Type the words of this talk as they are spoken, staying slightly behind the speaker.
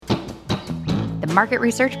Market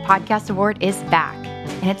Research Podcast Award is back,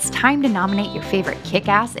 and it's time to nominate your favorite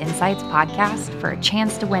kick-ass insights podcast for a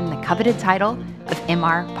chance to win the coveted title of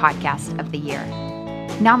MR Podcast of the Year.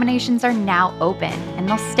 Nominations are now open, and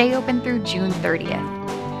they'll stay open through June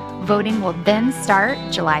 30th. Voting will then start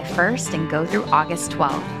July 1st and go through August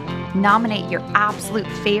 12th. Nominate your absolute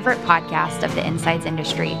favorite podcast of the insights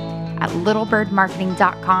industry at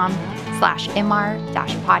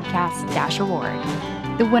littlebirdmarketing.com/MR-podcast-award.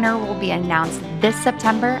 The winner will be announced this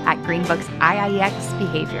September at Greenbook's IIEX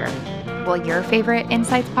Behavior. Will your favorite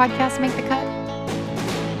insights podcast make the cut?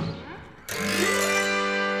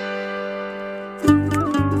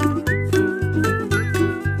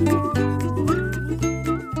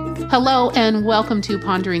 Hello and welcome to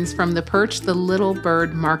Ponderings from the Perch, the Little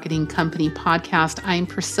Bird Marketing Company podcast. I'm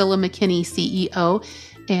Priscilla McKinney, CEO,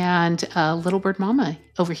 and Little Bird Mama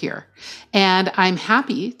over here. And I'm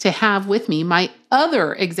happy to have with me my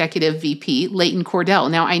other executive VP, Leighton Cordell.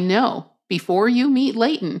 Now, I know before you meet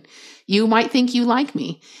Leighton, you might think you like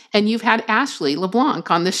me, and you've had Ashley LeBlanc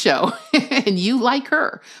on the show, and you like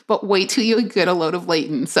her, but wait till you get a load of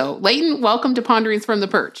Leighton. So, Leighton, welcome to Ponderings from the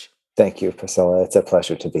Perch. Thank you, Priscilla. It's a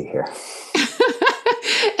pleasure to be here.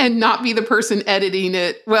 And not be the person editing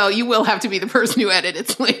it. Well, you will have to be the person who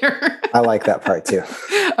edits later. I like that part too.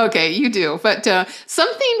 Okay, you do. But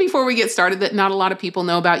something before we get started that not a lot of people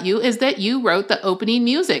know about you is that you wrote the opening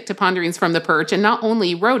music to Ponderings from the Perch. And not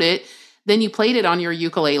only wrote it, then you played it on your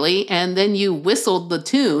ukulele, and then you whistled the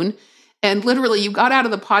tune. And literally, you got out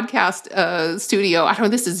of the podcast studio. I don't know,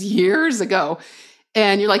 this is years ago.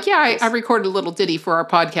 And you're like, yeah, I recorded a little ditty for our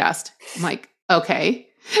podcast. I'm like, okay.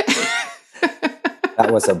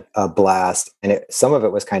 That was a blast. And some of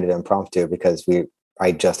it was kind of impromptu because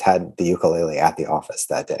I just had the ukulele at the office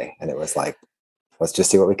that day. And it was like, let's just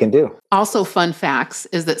see what we can do. Also, fun facts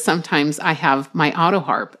is that sometimes I have my auto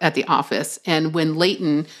harp at the office. And when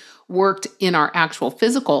Leighton worked in our actual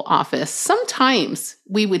physical office, sometimes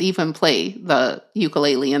we would even play the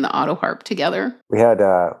ukulele and the auto harp together. We had,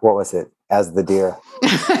 what was it? As the Deer.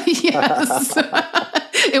 Yes.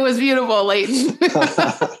 It was beautiful, Leighton.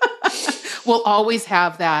 We'll always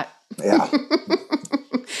have that. Yeah.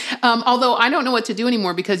 Although I don't know what to do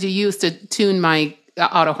anymore because you used to tune my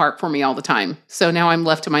auto harp for me all the time. So now I'm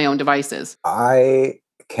left to my own devices. I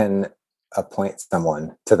can appoint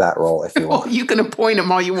someone to that role if you want. Well, you can appoint them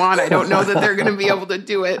all you want. I don't know that they're going to be able to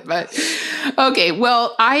do it, but okay.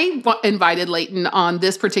 Well, I invited Leighton on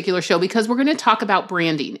this particular show because we're going to talk about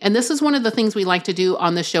branding. And this is one of the things we like to do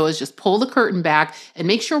on the show is just pull the curtain back and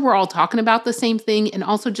make sure we're all talking about the same thing, and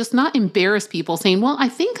also just not embarrass people saying, well, I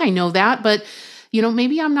think I know that, but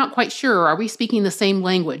maybe I'm not quite sure. Are we speaking the same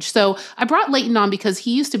language? So I brought Leighton on because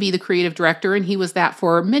he used to be the creative director, and he was that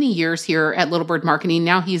for many years here at Little Bird Marketing.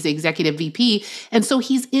 Now he's the executive VP. And so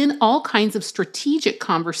he's in all kinds of strategic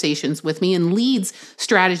conversations with me and leads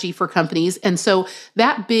strategy for companies. And so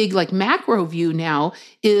that big macro view now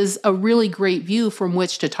is a really great view from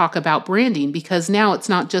which to talk about branding, because now it's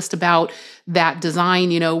not just about that design,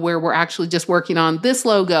 where we're actually just working on this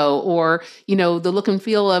logo or, the look and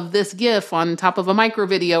feel of this GIF on top of a micro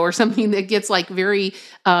video or something that gets very,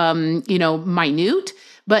 minute.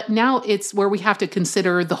 But now it's where we have to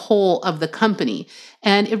consider the whole of the company.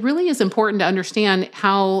 And it really is important to understand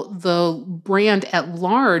how the brand at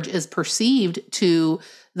large is perceived to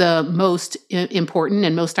the most important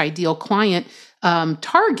and most ideal client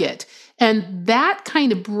target. And that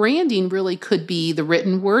kind of branding really could be the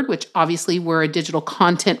written word, which obviously we're a digital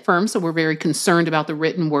content firm, so we're very concerned about the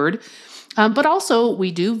written word. But also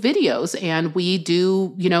we do videos and we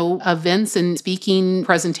do, events and speaking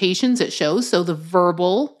presentations at shows. So the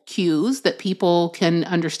verbal cues that people can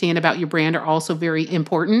understand about your brand are also very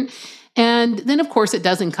important. And then, of course, it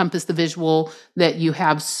does encompass the visual that you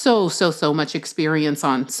have so much experience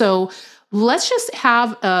on. So let's just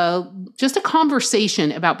have a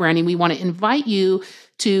conversation about branding. We want to invite you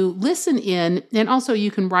to listen in, and also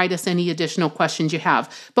you can write us any additional questions you have.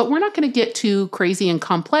 But we're not going to get too crazy and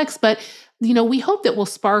complex, but we hope that will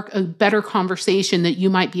spark a better conversation that you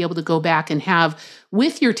might be able to go back and have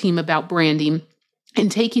with your team about branding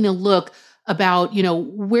and taking a look about,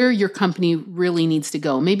 where your company really needs to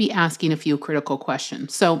go, maybe asking a few critical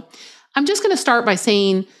questions. So I'm just going to start by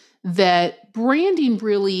saying that branding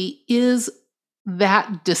really is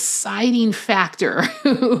that deciding factor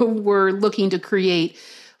we're looking to create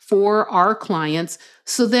for our clients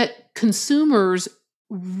so that consumers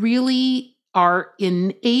really are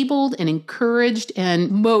enabled and encouraged and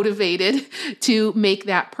motivated to make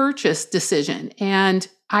that purchase decision. And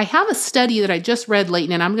I have a study that I just read,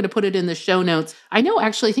 Leighton, and I'm going to put it in the show notes. I know,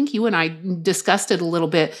 actually, I think you and I discussed it a little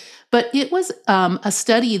bit, but it was a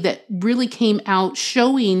study that really came out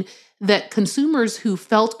showing that consumers who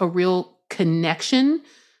felt a real connection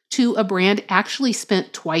to a brand actually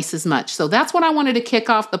spent twice as much. So that's what I wanted to kick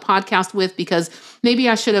off the podcast with, because maybe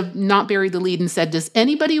I should have not buried the lead and said, does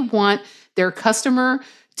anybody want their customer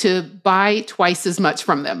to buy twice as much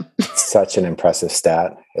from them? Such an impressive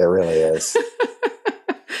stat. It really is.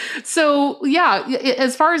 So yeah,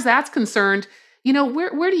 as far as that's concerned,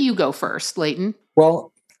 where do you go first, Leighton?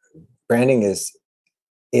 Well, branding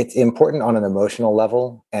it's important on an emotional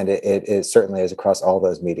level, and it certainly is across all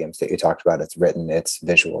those mediums that you talked about. It's written, it's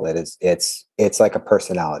visual, it's like a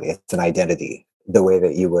personality, it's an identity. The way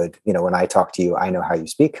that you would, when I talk to you, I know how you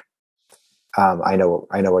speak. I know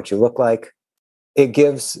what you look like. It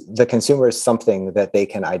gives the consumers something that they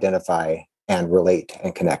can identify and relate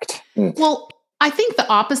and connect. Well, I think the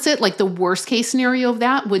opposite, like the worst case scenario of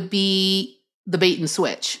that would be the bait and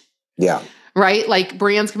switch. Yeah. Right? Like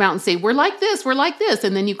brands come out and say, we're like this.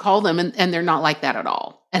 And then you call them and they're not like that at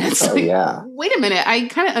all. And it's wait a minute. I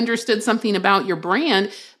kind of understood something about your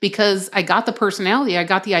brand because I got the personality, I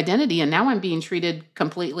got the identity, and now I'm being treated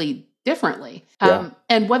completely differently. Yeah.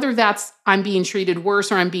 And whether that's I'm being treated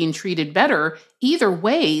worse or I'm being treated better, either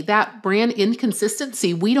way, that brand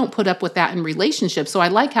inconsistency, we don't put up with that in relationships. So I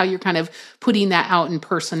like how you're kind of putting that out in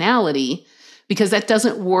personality, because that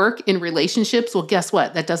doesn't work in relationships. Well, guess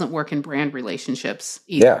what? That doesn't work in brand relationships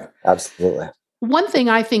either. Yeah, absolutely. One thing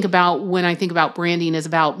I think about when I think about branding is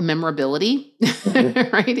about memorability,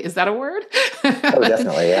 right? Is that a word? Oh,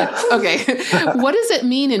 definitely, yeah. Okay. What does it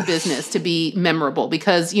mean in business to be memorable?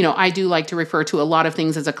 Because, I do like to refer to a lot of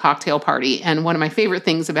things as a cocktail party. And one of my favorite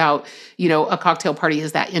things about, a cocktail party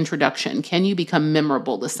is that introduction. Can you become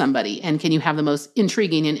memorable to somebody? And can you have the most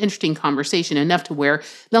intriguing and interesting conversation enough to where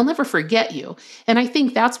they'll never forget you? And I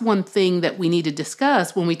think that's one thing that we need to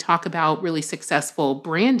discuss when we talk about really successful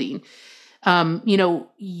branding.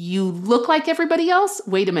 You look like everybody else.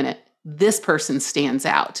 Wait a minute. This person stands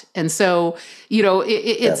out. And so,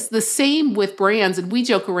 it's the same with brands. And we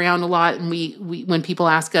joke around a lot. And we when people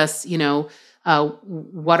ask us,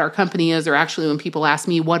 what our company is, or actually when people ask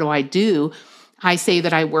me, what do I do? I say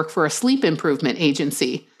that I work for a sleep improvement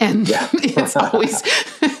agency. And it's always,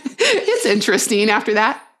 it's interesting after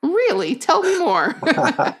that. Really? Tell me more.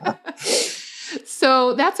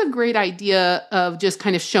 So that's a great idea of just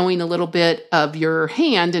kind of showing a little bit of your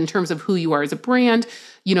hand in terms of who you are as a brand.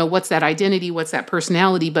 What's that identity? What's that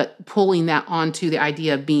personality? But pulling that onto the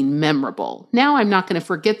idea of being memorable. Now I'm not going to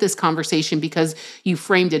forget this conversation because you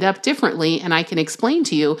framed it up differently. And I can explain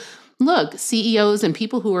to you, look, CEOs and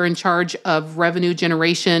people who are in charge of revenue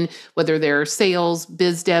generation, whether they're sales,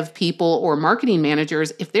 biz dev people, or marketing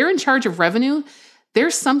managers, if they're in charge of revenue,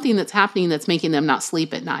 there's something that's happening that's making them not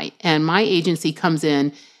sleep at night. And my agency comes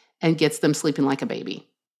in and gets them sleeping like a baby.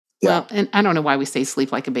 Yeah. Well, and I don't know why we say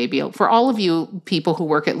sleep like a baby. For all of you people who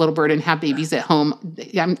work at Little Bird and have babies at home,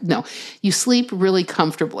 no, you sleep really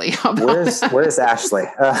comfortably. Where's Ashley?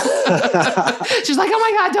 She's like, oh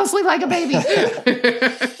my God, don't sleep like a baby.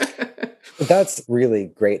 That's really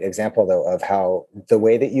great example, though, of how the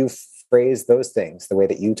way that you phrase those things, the way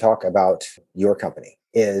that you talk about your company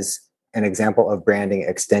is an example of branding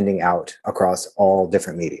extending out across all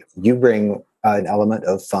different media. You bring an element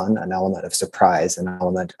of fun, an element of surprise, an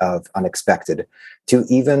element of unexpected to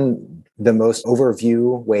even the most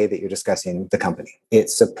overview way that you're discussing the company. It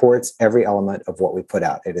supports every element of what we put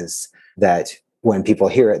out. It is that when people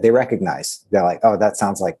hear it, they recognize, they're like, oh, that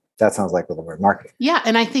sounds like Little Bird Marketing. Yeah.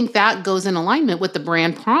 And I think that goes in alignment with the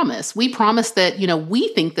brand promise. We promise that, we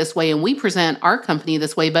think this way and we present our company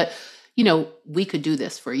this way, but we could do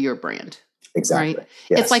this for your brand. Exactly. Right?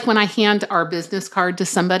 Yes. It's like when I hand our business card to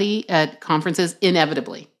somebody at conferences,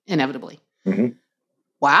 inevitably. Mm-hmm.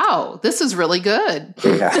 Wow, this is really good.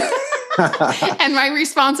 Yeah. And my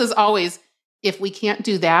response is always, if we can't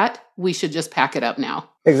do that, we should just pack it up now.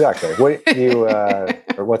 Exactly. What you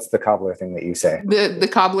or what's the cobbler thing that you say? The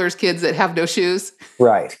cobbler's kids that have no shoes.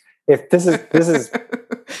 Right. If this is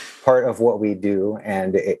part of what we do,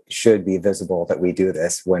 and it should be visible that we do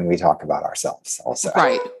this when we talk about ourselves also.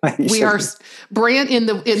 Right. We are brand in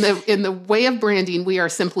the way of branding, we are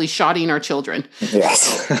simply shodding our children.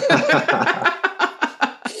 Yes.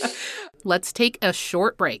 Let's take a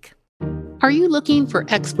short break. Are you looking for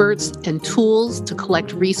experts and tools to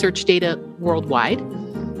collect research data worldwide?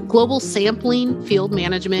 Global sampling, field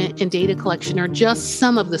management, and data collection are just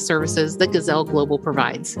some of the services that Gazelle Global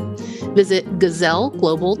provides. Visit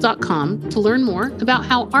gazelleglobal.com to learn more about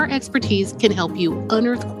how our expertise can help you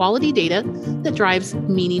unearth quality data that drives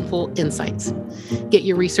meaningful insights. Get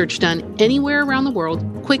your research done anywhere around the world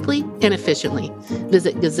quickly and efficiently.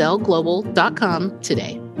 Visit gazelleglobal.com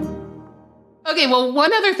today. Okay, well,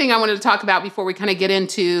 one other thing I wanted to talk about before we kind of get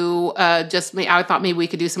into I thought maybe we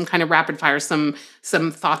could do some kind of rapid fire, some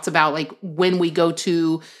thoughts about like when we go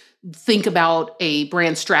to think about a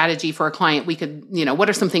brand strategy for a client, we could, what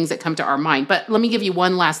are some things that come to our mind? But let me give you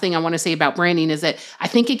one last thing I want to say about branding is that I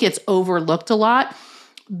think it gets overlooked a lot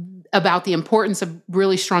about the importance of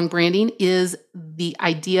really strong branding is the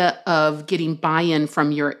idea of getting buy-in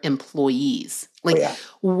from your employees.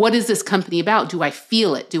 What is this company about? Do I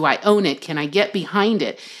feel it? Do I own it? Can I get behind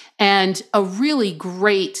it? And a really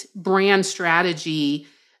great brand strategy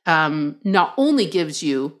not only gives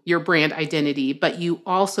you your brand identity, but you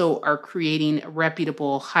also are creating a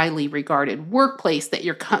reputable, highly regarded workplace that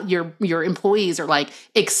your employees are like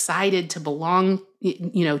excited to belong,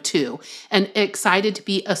 to and excited to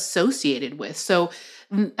be associated with. So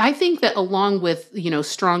I think that along with,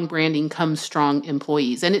 strong branding comes strong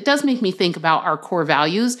employees. And it does make me think about our core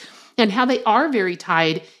values and how they are very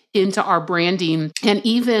tied into our branding. And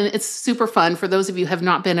even it's super fun for those of you who have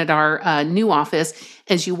not been at our new office,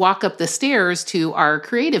 as you walk up the stairs to our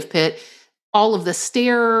creative pit, all of the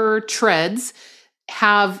stair treads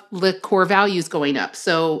have the core values going up.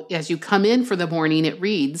 So as you come in for the morning, it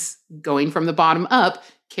reads, going from the bottom up,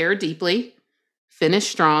 care deeply, finish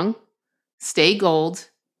strong, stay gold,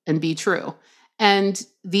 and be true. And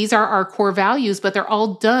these are our core values, but they're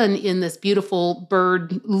all done in this beautiful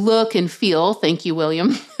bird look and feel. Thank you,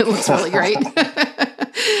 William. It looks really great.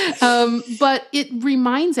 But it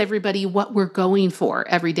reminds everybody what we're going for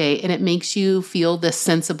every day, and it makes you feel this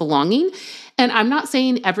sense of belonging. And I'm not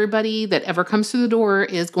saying everybody that ever comes through the door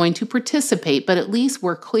is going to participate, but at least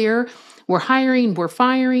we're clear. We're hiring, we're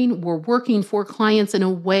firing, we're working for clients in a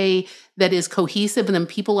way that is cohesive, and then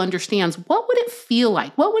people understands what would it feel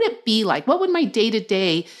like? What would it be like? What would my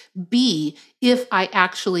day-to-day be if I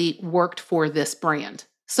actually worked for this brand?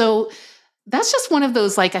 So that's just one of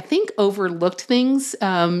those, I think, overlooked things.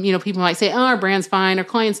 People might say, oh, our brand's fine, our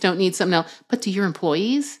clients don't need something else. But do your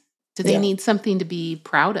employees, do they need something to be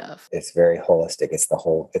proud of? It's very holistic. It's the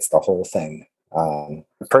whole thing.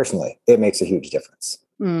 Personally, it makes a huge difference.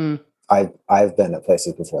 I've been at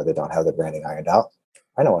places before that don't have the branding ironed out.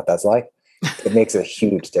 I know what that's like. It makes a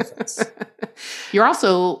huge difference. You're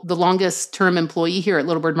also the longest term employee here at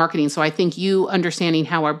Little Bird Marketing. So I think you understanding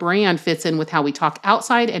how our brand fits in with how we talk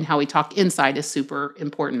outside and how we talk inside is super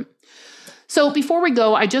important. So before we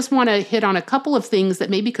go, I just want to hit on a couple of things that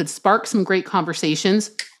maybe could spark some great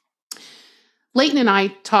conversations. Leighton and I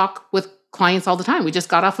talk with clients all the time. We just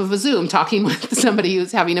got off of a Zoom talking with somebody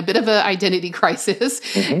who's having a bit of an identity crisis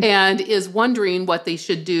and is wondering what they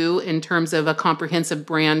should do in terms of a comprehensive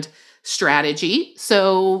brand strategy.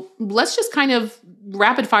 So let's just kind of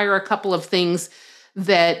rapid fire a couple of things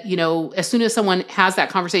that, as soon as someone has that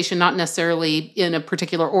conversation, not necessarily in a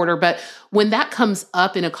particular order, but when that comes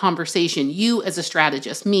up in a conversation, you as a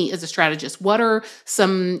strategist, me as a strategist, what are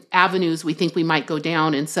some avenues we think we might go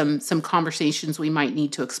down and some conversations we might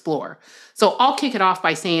need to explore? So I'll kick it off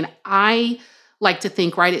by saying I like to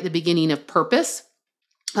think right at the beginning of purpose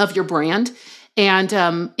of your brand.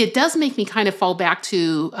 And it does make me kind of fall back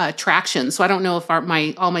to traction. So I don't know if all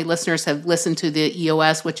my listeners have listened to the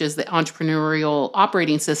EOS, which is the Entrepreneurial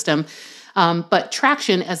Operating System, but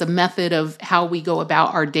traction as a method of how we go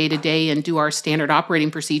about our day-to-day and do our standard operating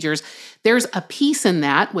procedures. There's a piece in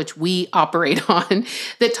that, which we operate on,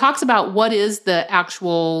 that talks about what is the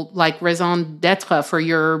actual raison d'etre for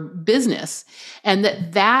your business. And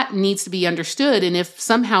that needs to be understood. And if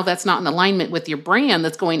somehow that's not in alignment with your brand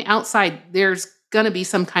that's going outside, there's going to be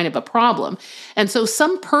some kind of a problem. And so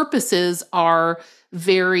some purposes are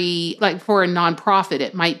very, for a nonprofit,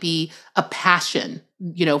 it might be a passion,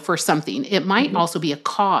 for something. It might also be a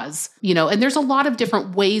cause, and there's a lot of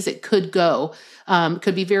different ways it could go. It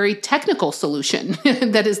could be very technical solution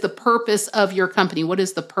that is the purpose of your company. What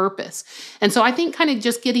is the purpose? And so I think kind of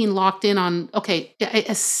just getting locked in on, okay,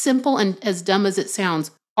 as simple and as dumb as it sounds,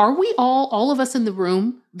 are we all of us in the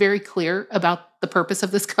room very clear about the purpose of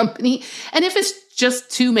this company? And if it's just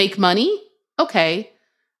to make money, okay,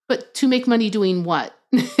 but to make money doing what?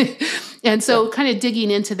 And so kind of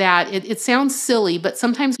digging into that, it sounds silly, but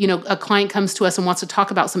sometimes, a client comes to us and wants to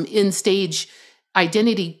talk about some in-stage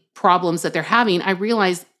identity problems that they're having. I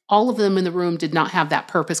realize all of them in the room did not have that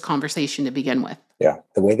purpose conversation to begin with. Yeah.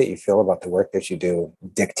 The way that you feel about the work that you do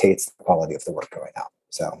dictates the quality of the work going out.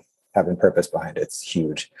 So having purpose behind it's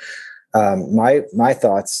huge. My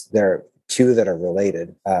thoughts, there are two that are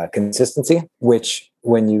related. Consistency, which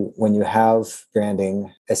when you have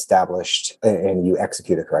branding established and you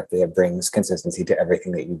execute it correctly, it brings consistency to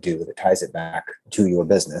everything that you do, that ties it back to your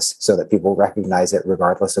business so that people recognize it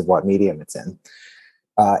regardless of what medium it's in.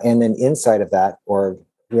 And then inside of that, or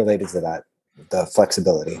related to that, the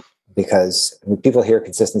flexibility. Because when people hear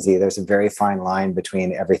consistency, there's a very fine line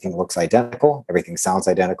between everything looks identical, everything sounds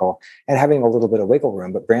identical, and having a little bit of wiggle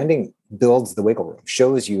room. But branding builds the wiggle room,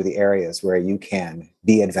 shows you the areas where you can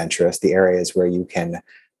be adventurous, the areas where you can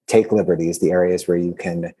take liberties, the areas where you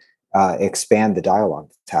can expand the dialogue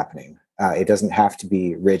that's happening. It doesn't have to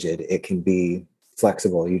be rigid. It can be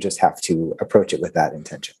flexible. You just have to approach it with that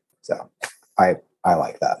intention. So I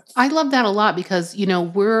like that. I love that a lot because,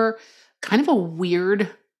 we're kind of a weird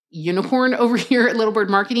unicorn over here at Little Bird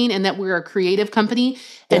Marketing, and that we're a creative company,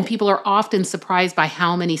 and people are often surprised by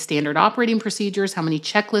how many standard operating procedures, how many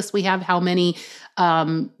checklists we have, how many,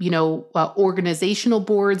 organizational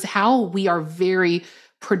boards, how we are very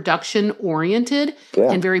production oriented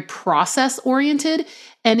and very process oriented.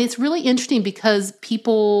 And it's really interesting because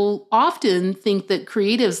people often think that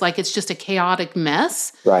creatives, like it's just a chaotic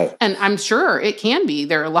mess. Right. And I'm sure it can be.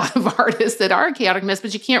 There are a lot of artists that are a chaotic mess,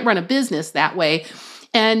 but you can't run a business that way.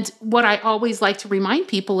 And what I always like to remind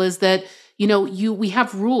people is that, we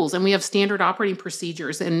have rules and we have standard operating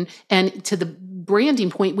procedures, and to the branding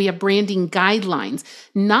point, we have branding guidelines,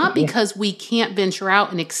 not because we can't venture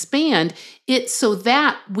out and expand. It's so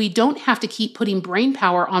that we don't have to keep putting brain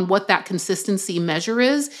power on what that consistency measure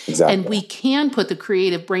is. Exactly. And we can put the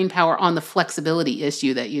creative brain power on the flexibility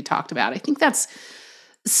issue that you talked about. I think that's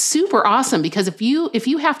super awesome, because if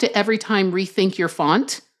you have to every time rethink your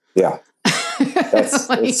font,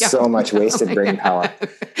 it's so much wasted brain power.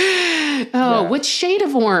 Which shade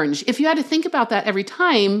of orange? If you had to think about that every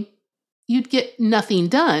time, you'd get nothing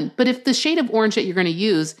done. But if the shade of orange that you're going to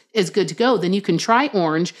use is good to go, then you can try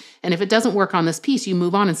orange. And if it doesn't work on this piece, you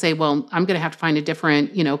move on and say, well, I'm going to have to find a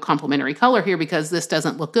different, complementary color here because this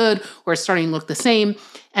doesn't look good, or it's starting to look the same.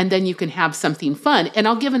 And then you can have something fun. And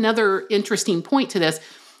I'll give another interesting point to this,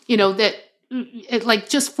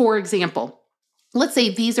 just for example, let's say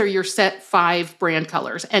these are your set 5 brand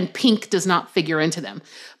colors and pink does not figure into them,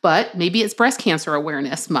 but maybe it's Breast Cancer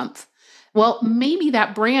Awareness Month. Well, maybe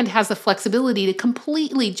that brand has the flexibility to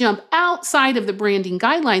completely jump outside of the branding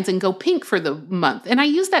guidelines and go pink for the month. And I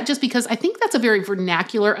use that just because I think that's a very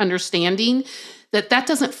vernacular understanding that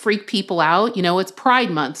doesn't freak people out. It's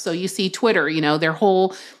Pride Month. So you see Twitter, their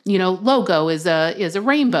whole, logo is a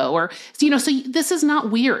rainbow, or, so this is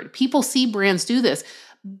not weird. People see brands do this.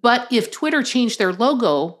 But if Twitter changed their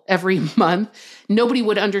logo every month, nobody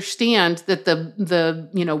would understand that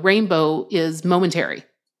the rainbow is momentary.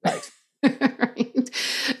 Right. Right.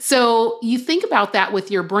 So you think about that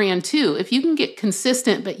with your brand too. If you can get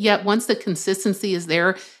consistent, but yet once the consistency is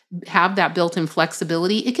there, have that built-in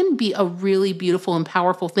flexibility, it can be a really beautiful and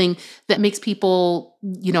powerful thing that makes people,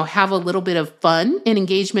 have a little bit of fun and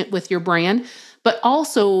engagement with your brand. But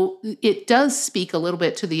also, it does speak a little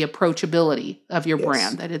bit to the approachability of your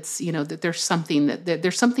brand. That it's that there's something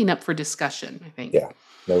there's something up for discussion, I think. Yeah,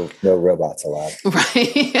 no robots allowed.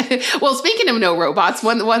 Right. Well, speaking of no robots,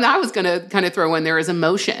 one I was going to kind of throw in there is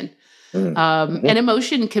emotion. And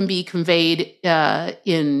emotion can be conveyed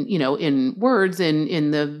in words and in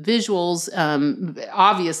the visuals.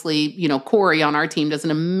 Obviously, Corey on our team does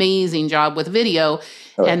an amazing job with video,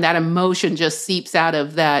 and that emotion just seeps out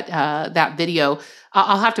of that video.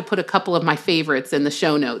 I'll have to put a couple of my favorites in the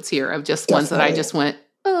show notes here of just ones that I just went,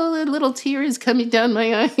 oh, little tears coming down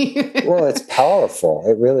my eye. Well, it's powerful.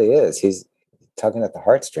 It really is. He's tugging at the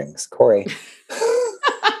heartstrings, Corey.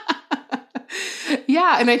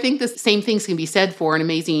 Yeah, and I think the same things can be said for an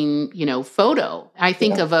amazing, photo. I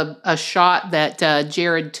think of a shot that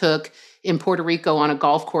Jared took in Puerto Rico on a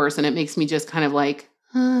golf course, and it makes me just kind of like,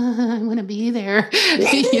 I want to be there,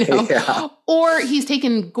 Yeah. Or he's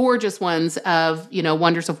taken gorgeous ones of,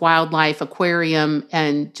 wonders of wildlife, aquarium,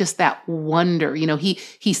 and just that wonder.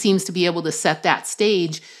 He seems to be able to set that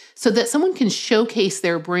stage so that someone can showcase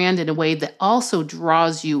their brand in a way that also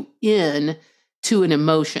draws you in to an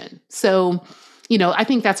emotion. So, I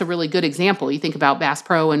think that's a really good example. You think about Bass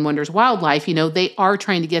Pro and Wonders Wildlife, they are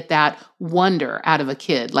trying to get that wonder out of a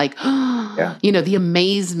kid, like, the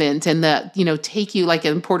amazement and the, take you like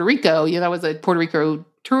in Puerto Rico, that was a Puerto Rico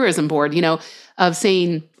tourism board, of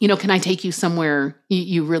saying, can I take you somewhere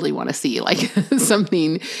you really want to see, like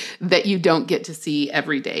something that you don't get to see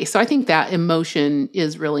every day. So I think that emotion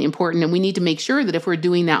is really important. And we need to make sure that if we're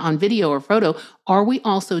doing that on video or photo, are we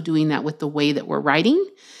also doing that with the way that we're writing?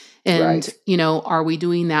 And, are we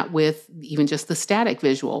doing that with even just the static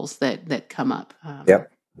visuals that come up?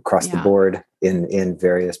 Across the board in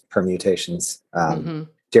various permutations.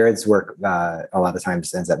 Jared's work a lot of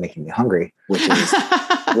times ends up making me hungry, which is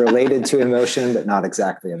related to emotion, but not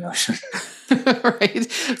exactly emotion. Right.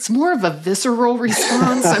 It's more of a visceral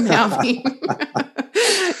response I'm having.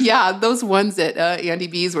 Yeah, those ones at Andy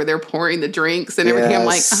B's where they're pouring the drinks and everything. I'm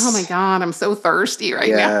like, oh my God, I'm so thirsty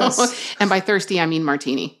right now. And by thirsty, I mean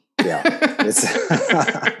martini.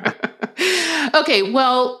 Okay,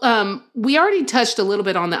 well, we already touched a little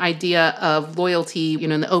bit on the idea of loyalty,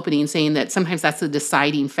 in the opening, saying that sometimes that's the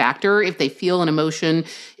deciding factor. If they feel an emotion,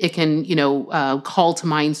 it can, call to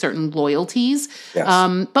mind certain loyalties.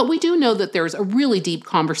 Yes. But we do know that there's a really deep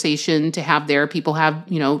conversation to have there. People have,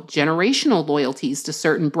 generational loyalties to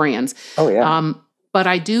certain brands. Oh, yeah. But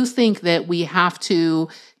I do think that we have to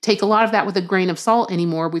take a lot of that with a grain of salt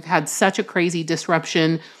anymore. We've had such a crazy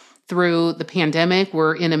disruption through the pandemic.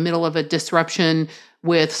 We're in the middle of a disruption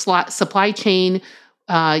with supply chain,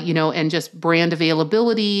 and just brand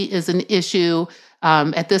availability is an issue.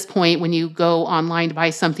 At this point, when you go online to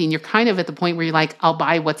buy something, you're kind of at the point where you're like, I'll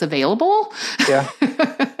buy what's available. Yeah.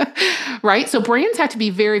 Right? So brands have to be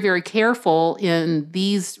very, very careful in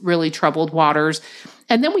these really troubled waters.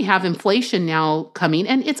 And then we have inflation now coming,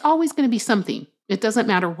 and it's always going to be something. It doesn't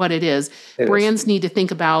matter what it is. Brands need to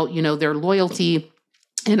think about, their loyalty.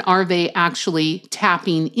 And are they actually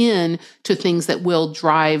tapping in to things that will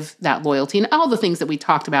drive that loyalty? And all the things that we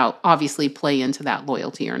talked about obviously play into that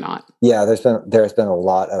loyalty or not. Yeah, there's been a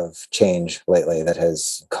lot of change lately that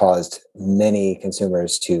has caused many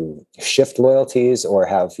consumers to shift loyalties or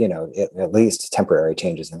have, at least temporary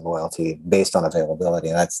changes in loyalty based on availability.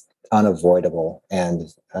 And that's unavoidable.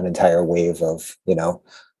 And an entire wave of,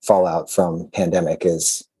 fallout from pandemic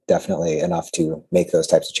is definitely enough to make those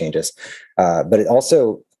types of changes. But it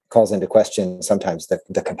also calls into question sometimes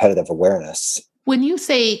the competitive awareness. When you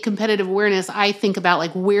say competitive awareness, I think about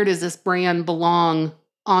like, where does this brand belong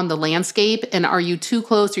on the landscape? And are you too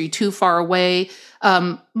close? Are you too far away?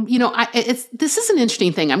 This is an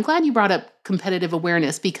interesting thing. I'm glad you brought up competitive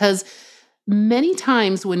awareness, because many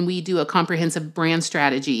times when we do a comprehensive brand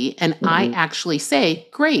strategy and I actually say,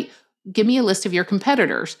 great, give me a list of your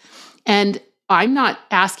competitors. And I'm not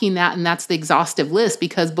asking that, and that's the exhaustive list,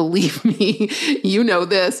 because believe me,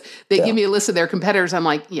 this. They give me a list of their competitors. I'm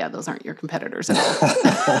like, yeah, those aren't your competitors at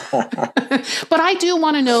all. But I do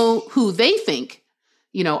want to know who they think,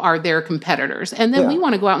 are their competitors. And then we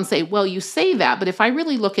want to go out and say, well, you say that, but if I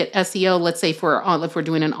really look at SEO, let's say if we're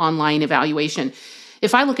doing an online evaluation,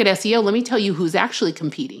 if I look at SEO, let me tell you who's actually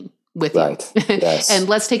competing with you. Yes. And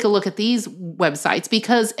let's take a look at these websites,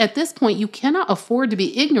 because at this point, you cannot afford to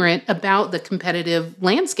be ignorant about the competitive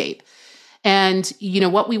landscape. And,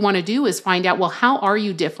 what we want to do is find out, well, how are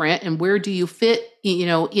you different and where do you fit,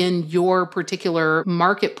 in your particular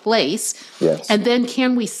marketplace? Yes. And then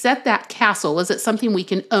can we set that castle? Is it something we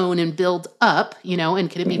can own and build up, and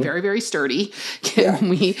can it be very, very sturdy? Can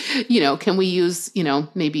we use,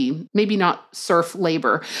 maybe not serf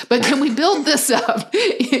labor, but can we build this up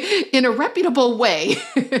in a reputable way?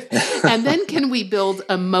 And then can we build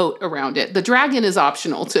a moat around it? The dragon is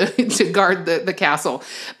optional to guard the castle.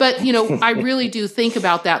 But, I really do think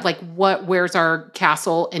about that, like where's our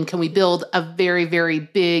castle, and can we build a very, very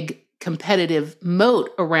big competitive moat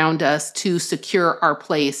around us to secure our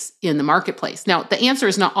place in the marketplace? Now, the answer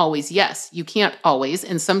is not always yes. You can't always.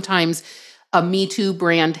 And sometimes a Me Too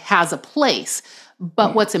brand has a place.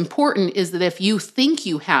 But what's important is that if you think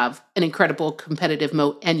you have an incredible competitive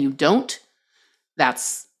moat and you don't,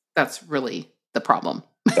 that's really the problem.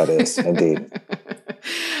 That is, indeed.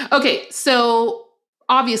 Okay, so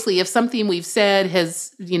obviously, if something we've said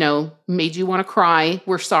has, made you want to cry,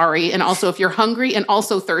 we're sorry. And also, if you're hungry and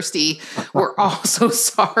also thirsty, we're also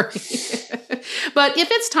sorry. But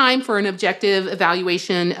if it's time for an objective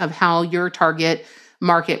evaluation of how your target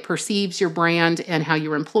market perceives your brand and how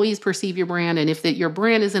your employees perceive your brand, and if your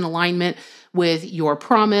brand is in alignment with your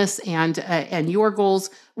promise and your goals,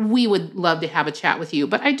 we would love to have a chat with you.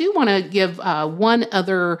 But I do want to give one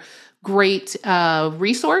other great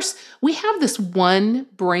resource. We have this one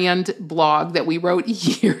brand blog that we wrote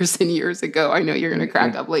years and years ago. I know you're going to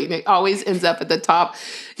crack up, Leighton. It always ends up at the top,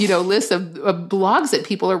 list of blogs that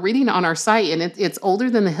people are reading on our site. And it's older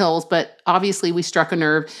than the hills, but obviously we struck a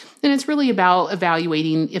nerve. And it's really about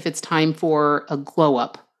evaluating if it's time for a glow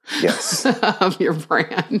up Yes. of your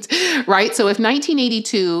brand, right? So if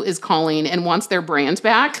 1982 is calling and wants their brand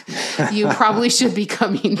back, you probably should be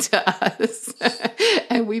coming to us.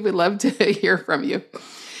 And we would love to hear from you.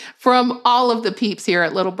 From all of the peeps here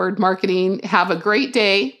at Little Bird Marketing, have a great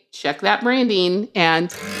day. Check that branding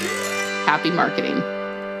and happy marketing.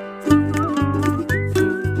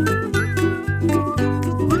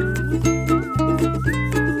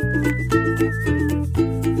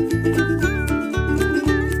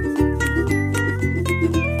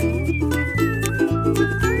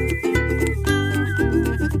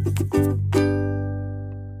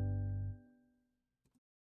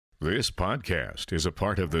 This podcast is a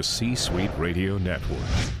part of the C-Suite Radio Network.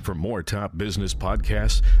 For more top business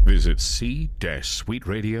podcasts, visit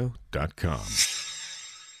c-suiteradio.com.